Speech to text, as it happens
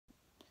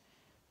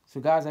So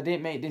guys, I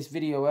didn't make this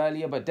video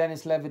earlier, but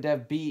Denis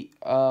Lebedev beat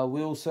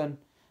Wilson,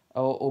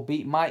 or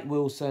beat Mike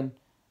Wilson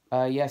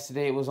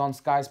yesterday. It was on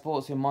Sky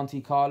Sports in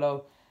Monte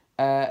Carlo.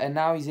 And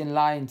now he's in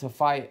line to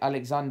fight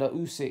Alexander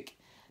Usyk.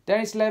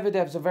 Denis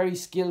Lebedev's a very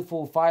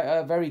skillful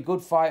fighter, very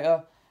good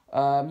fighter.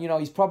 You know,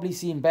 he's probably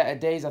seen better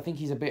days. I think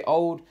he's a bit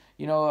old.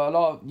 You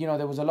know,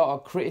 there was a lot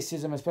of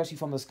criticism, especially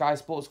from the Sky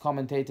Sports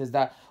commentators,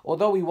 that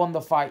although he won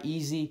the fight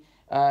easy,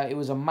 it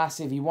was a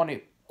massive, he won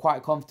it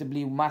quite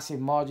comfortably, massive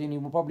margin. He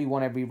probably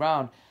won every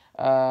round.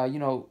 You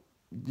know,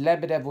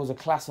 Lebedev was a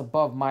class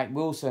above Mike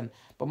Wilson,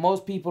 but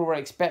most people were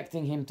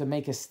expecting him to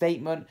make a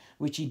statement,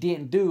 which he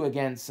didn't do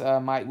against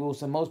Mike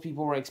Wilson. Most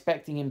people were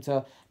expecting him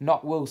to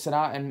knock Wilson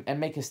out and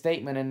make a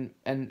statement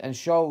and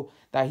show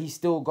that he's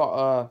still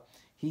got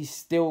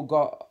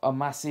a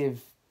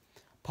massive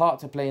part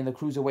to play in the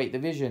cruiserweight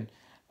division.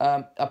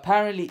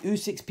 Apparently,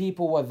 Usyk's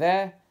people were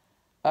there.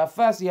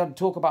 Firstly, I'll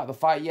talk about the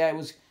fight. Yeah, it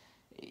was,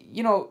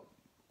 you know,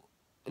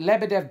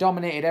 Lebedev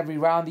dominated every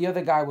round. The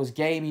other guy was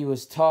game. He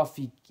was tough.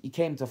 He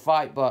came to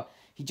fight, but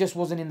he just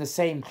wasn't in the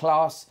same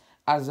class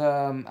as a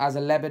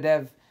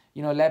Lebedev.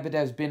 You know,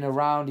 Lebedev's been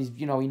around. He's,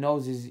 you know, he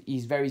knows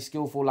he's very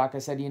skillful. Like I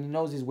said, he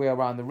knows his way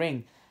around the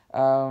ring.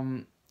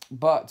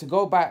 But to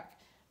go back,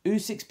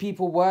 Usyk's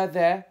people were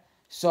there.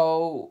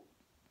 So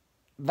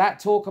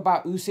that talk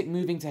about Usyk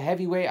moving to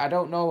heavyweight, I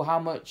don't know how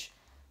much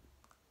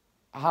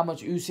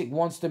Usyk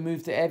wants to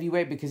move to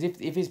heavyweight, because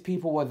if his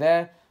people were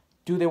there,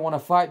 do they want to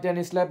fight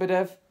Denis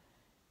Lebedev?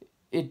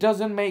 It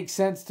doesn't make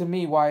sense to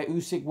me why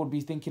Usyk would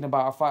be thinking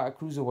about a fight at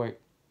cruiserweight.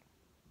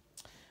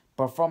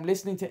 But from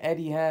listening to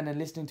Eddie Hearn and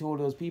listening to all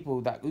those people,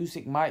 that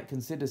Usyk might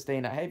consider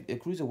staying at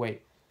cruiserweight.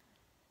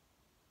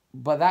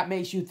 But that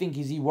makes you think,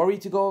 is he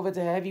worried to go over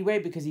to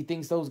heavyweight because he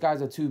thinks those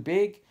guys are too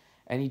big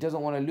and he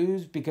doesn't want to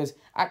lose? Because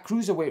at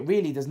cruiserweight,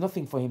 really, there's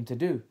nothing for him to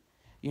do.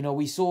 You know,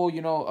 we saw,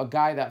 you know, a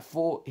guy that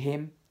fought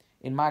him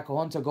in Michael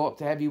Hunter go up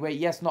to heavyweight.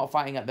 Yes, not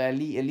fighting at the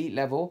elite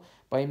level,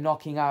 but him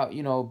knocking out,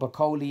 you know,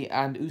 Bakoli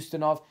and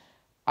Ustinov.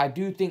 I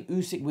do think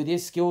Usyk, with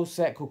his skill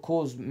set, could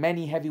cause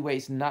many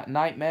heavyweights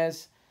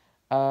nightmares.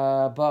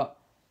 But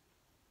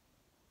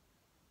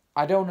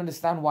I don't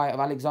understand why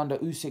Alexander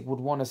Usyk would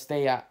want to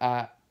stay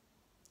at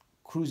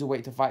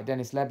cruiserweight to fight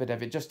Denis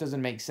Lebedev. It just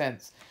doesn't make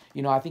sense.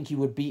 You know, I think he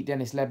would beat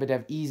Denis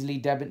Lebedev easily.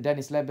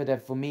 Denis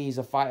Lebedev, for me, is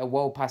a fighter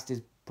well past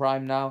his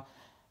prime now.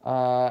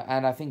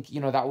 And I think, you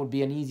know, that would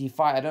be an easy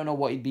fight. I don't know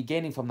what he'd be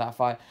gaining from that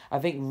fight. I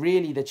think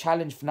really the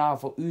challenge for now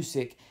for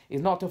Usyk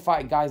is not to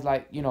fight guys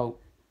like, you know,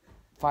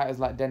 fighters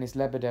like Denis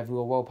Lebedev, who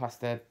are well past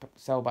their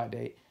sell-by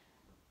date,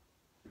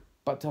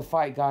 but to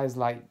fight guys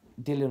like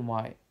Dillian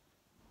Whyte,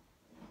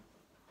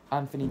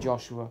 Anthony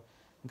Joshua,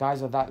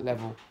 guys of that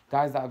level,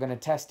 guys that are going to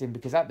test him.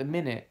 Because at the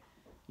minute,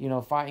 you know,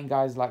 fighting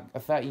guys like a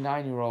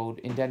 39-year-old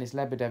in Denis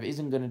Lebedev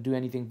isn't going to do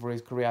anything for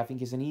his career. I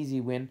think it's an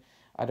easy win.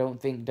 I don't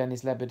think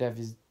Denis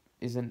Lebedev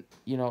isn't,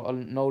 you know,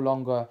 no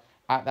longer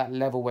at that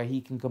level where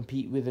he can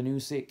compete with an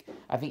Usyk.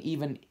 I think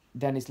even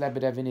Denis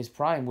Lebedev in his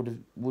prime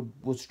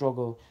would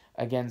struggle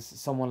against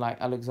someone like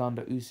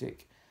Alexander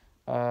Usyk.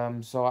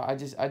 So I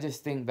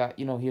just think that,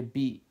 you know, he'd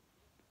beat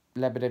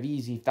Lebedev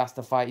easy if that's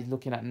the fight he's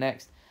looking at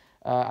next.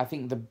 I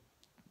think the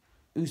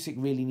Usyk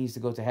really needs to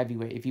go to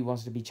heavyweight if he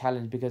wants to be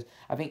challenged, because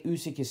I think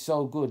Usyk is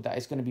so good that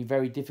it's going to be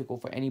very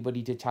difficult for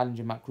anybody to challenge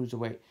him at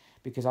cruiserweight,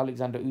 because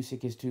Alexander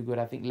Usyk is too good.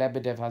 I think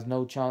Lebedev has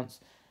no chance.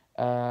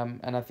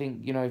 And I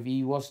think, you know, if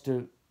he was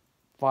to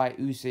fight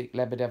Usyk,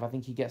 Lebedev, I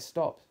think he gets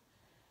stopped.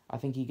 I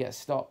think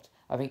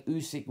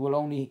Usyk will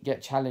only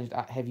get challenged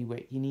at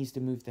heavyweight. He needs to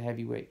move to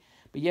heavyweight.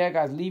 But yeah,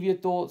 guys, leave your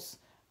thoughts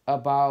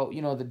about,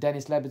 you know, the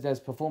Denis Lebedev's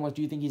performance.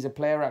 Do you think he's a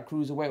player at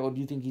cruiserweight, or do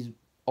you think he's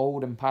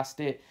old and past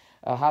it?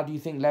 How do you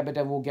think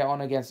Lebedev will get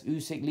on against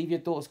Usyk? Leave your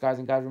thoughts, guys.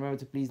 And guys, remember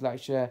to please like,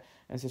 share,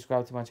 and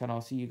subscribe to my channel.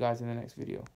 I'll see you guys in the next video.